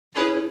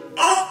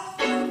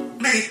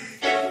Hey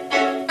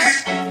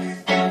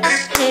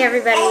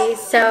everybody,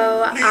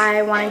 so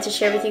I wanted to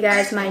share with you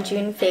guys my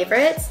June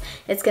favorites.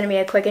 It's going to be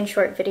a quick and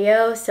short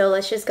video, so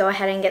let's just go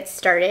ahead and get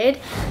started.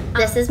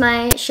 This is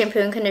my shampoo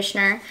and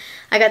conditioner.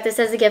 I got this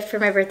as a gift for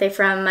my birthday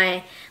from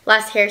my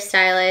last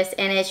hairstylist,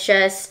 and it's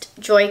just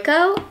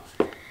Joico.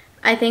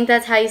 I think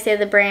that's how you say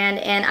the brand,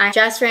 and I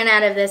just ran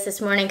out of this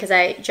morning because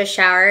I just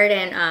showered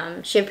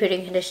and shampooed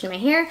and conditioned my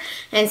hair,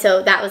 and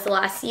so that was the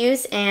last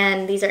use,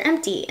 and these are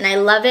empty, and I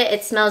love it.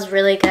 It smells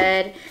really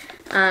good.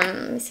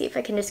 Let me see if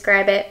I can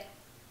describe it.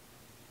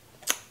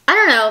 I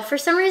don't know, for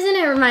some reason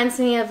it reminds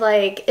me of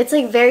like, it's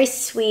like very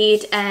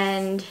sweet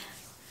and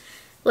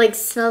like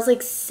smells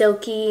like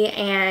silky,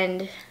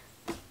 and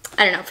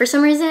I don't know, for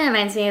some reason it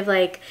reminds me of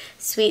like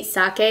sweet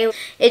sake.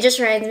 It just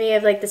reminds me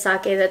of like the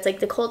sake that's like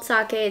the cold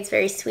sake. It's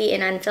very sweet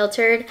and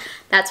unfiltered.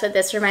 That's what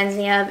this reminds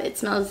me of. It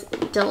smells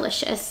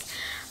delicious.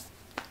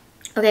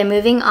 Okay,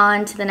 moving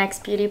on to the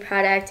next beauty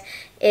product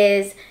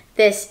is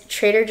this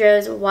Trader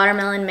Joe's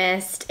watermelon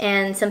mist.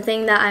 And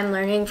something that I'm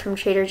learning from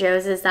Trader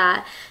Joe's is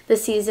that the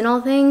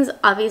seasonal things,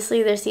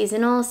 obviously they're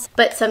seasonal,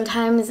 but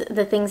sometimes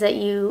the things that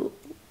you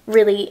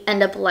really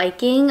end up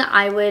liking,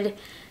 I would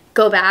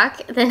go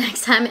back the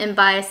next time and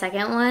buy a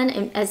second one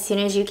as soon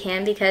as you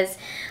can, because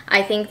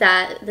I think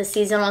that the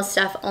seasonal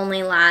stuff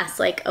only lasts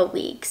like a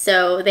week.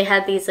 So they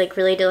had these like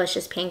really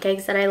delicious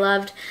pancakes that I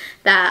loved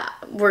that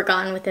were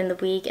gone within the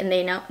week, and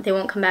they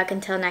won't come back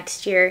until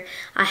next year.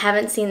 I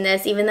haven't seen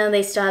this, even though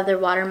they still have their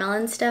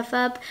watermelon stuff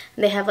up.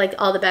 They have like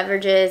all the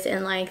beverages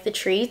and like the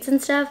treats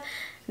and stuff.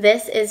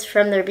 This is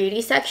from their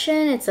beauty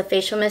section. It's a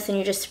facial mist, and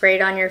you just spray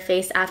it on your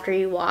face after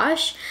you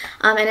wash,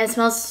 and it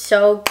smells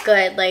so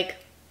good. Like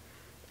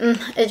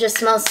it just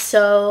smells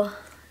so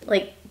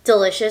like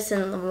delicious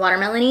and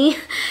watermelony.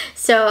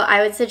 So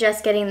I would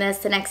suggest getting this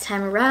the next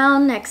time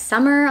around, next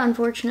summer,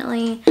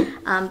 unfortunately.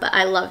 But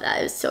I love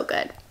that. It was so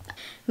good.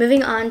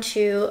 Moving on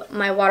to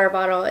my water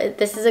bottle.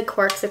 This is a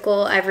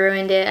Corkcicle. I've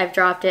ruined it. I've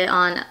dropped it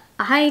on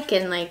a hike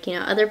and like, you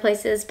know, other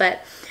places,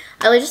 but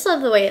I just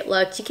love the way it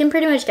looked. You can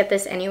pretty much get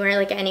this anywhere,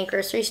 like at any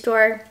grocery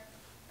store.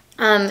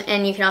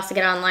 And you can also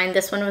get it online.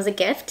 This one was a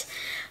gift,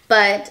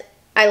 but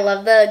I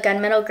love the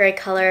gunmetal gray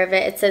color of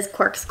it. It says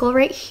Corkcicle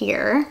right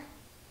here.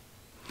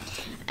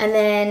 And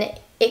then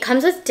it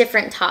comes with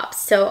different tops.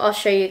 So I'll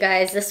show you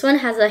guys. This one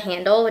has a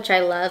handle, which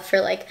I love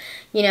for like,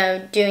 you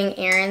know, doing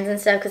errands and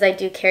stuff, because I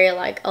do carry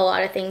like a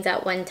lot of things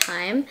at one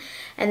time.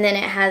 And then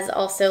it has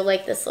also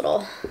like this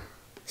little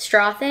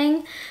straw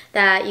thing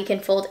that you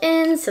can fold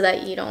in so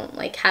that you don't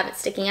like have it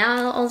sticking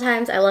out all the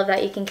times. I love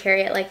that you can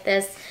carry it like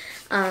this.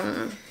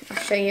 I'll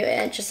show you.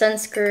 It just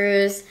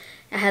unscrews.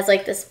 It has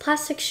like this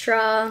plastic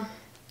straw.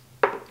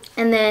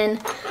 And then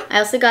I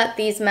also got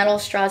these metal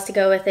straws to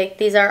go with it.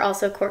 These are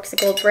also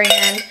Corkcicle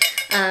brand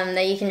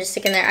that you can just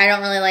stick in there. I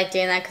don't really like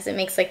doing that because it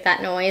makes like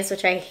that noise,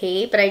 which I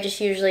hate, but I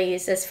just usually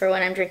use this for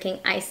when I'm drinking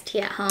iced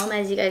tea at home,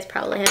 as you guys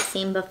probably have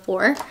seen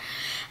before.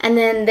 And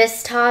then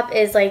this top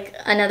is like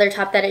another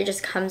top that it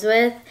just comes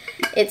with.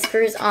 It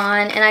screws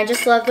on, and I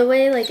just love the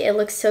way like it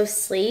looks so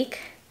sleek.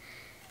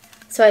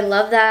 So I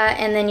love that.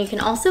 And then you can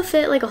also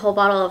fit like a whole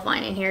bottle of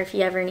wine in here if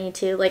you ever need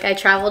to. Like I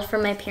traveled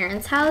from my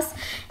parents' house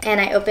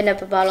and I opened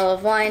up a bottle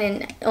of wine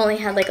and only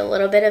had like a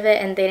little bit of it,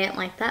 and they didn't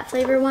like that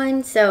flavor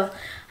wine. So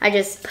I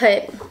just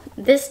put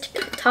this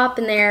top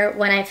in there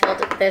when I filled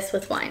this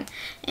with wine,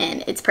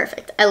 and it's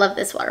perfect. I love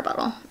this water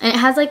bottle. And it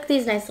has like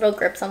these nice little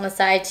grips on the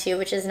side too,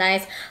 which is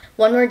nice.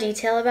 One more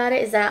detail about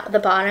it is that the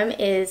bottom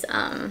is,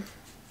 what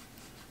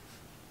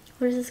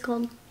is this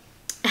called?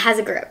 It has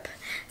a grip.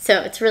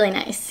 So it's really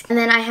nice. And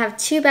then I have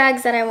two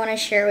bags that I want to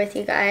share with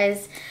you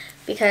guys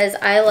because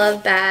I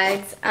love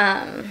bags.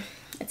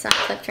 It's not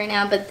clipped right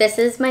now, but this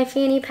is my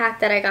fanny pack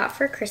that I got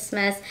for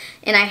Christmas,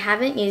 and I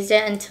haven't used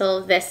it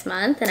until this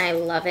month, and I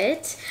love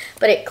it.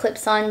 But it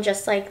clips on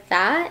just like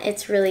that.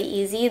 It's really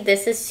easy.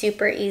 This is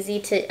super easy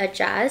to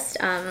adjust.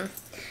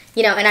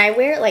 You know, and I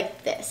wear it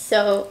like this.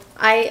 So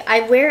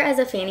I wear it as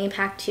a fanny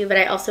pack too, but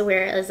I also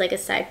wear it as like a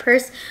side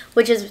purse,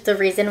 which is the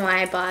reason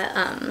why I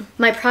bought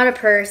my Prada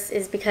purse,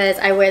 is because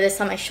I wear this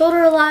on my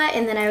shoulder a lot,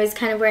 and then I was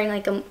kind of wearing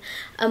like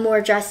a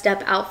more dressed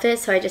up outfit,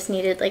 so I just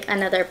needed like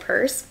another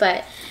purse.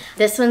 But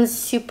this one's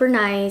super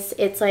nice.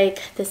 It's like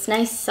this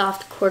nice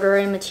soft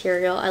corduroy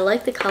material. I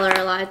like the color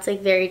a lot. It's like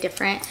very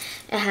different.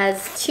 It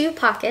has two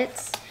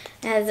pockets.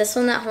 It has this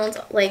one that holds,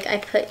 like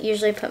I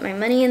usually put my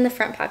money in the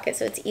front pocket,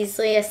 so it's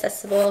easily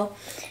accessible.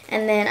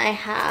 And then I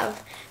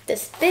have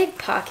this big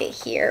pocket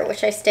here,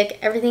 which I stick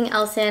everything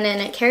else in,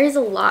 and it carries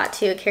a lot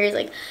too. It carries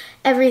like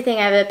everything.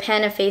 I have a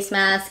pen, a face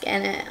mask,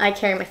 and I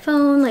carry my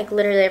phone, like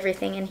literally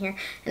everything in here.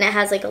 And it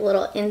has like a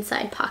little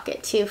inside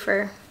pocket too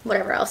for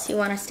whatever else you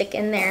want to stick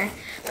in there.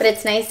 But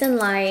it's nice and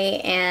light,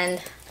 and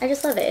I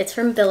just love it. It's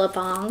from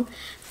Billabong,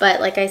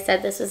 but like I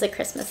said, this was a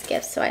Christmas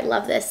gift, so I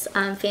love this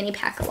fanny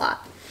pack a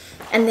lot.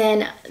 And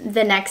then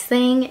the next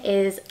thing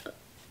is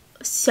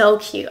so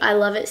cute. I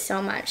love it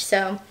so much.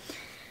 So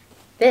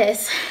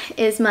This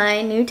is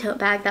my new tote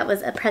bag that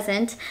was a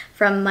present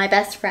from my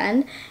best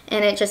friend,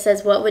 and it just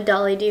says, "What would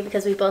Dolly do?"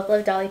 because we both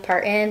love Dolly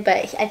Parton,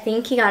 but I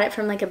think he got it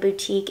from like a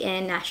boutique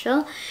in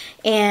Nashville,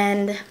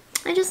 and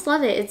I just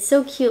love it. It's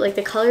so cute. Like,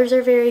 the colors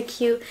are very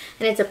cute,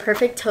 and it's a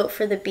perfect tote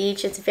for the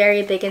beach. It's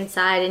very big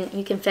inside, and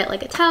you can fit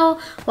like a towel,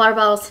 water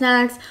bottle,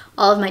 snacks,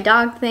 all of my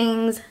dog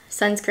things,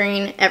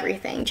 sunscreen,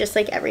 everything, just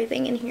like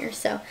everything in here.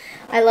 So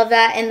I love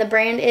that. And the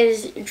brand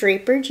is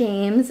Draper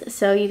James,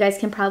 so you guys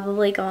can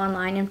probably go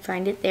online and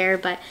find it there,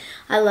 but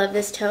I love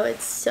this tote.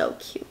 It's so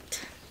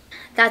cute.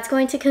 That's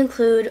going to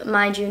conclude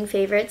my June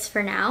favorites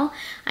for now.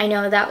 I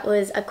know that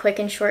was a quick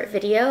and short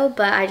video,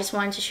 but I just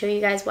wanted to show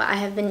you guys what I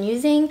have been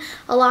using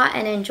a lot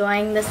and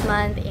enjoying this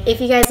month.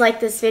 If you guys like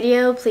this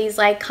video, please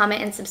like,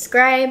 comment, and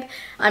subscribe.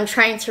 I'm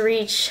trying to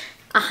reach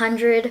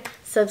 100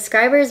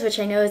 subscribers, which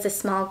I know is a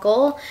small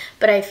goal,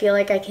 but I feel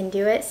like I can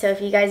do it. So if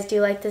you guys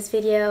do like this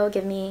video,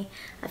 give me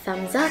a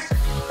thumbs up,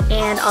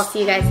 and I'll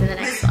see you guys in the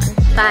next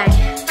one.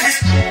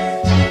 Bye.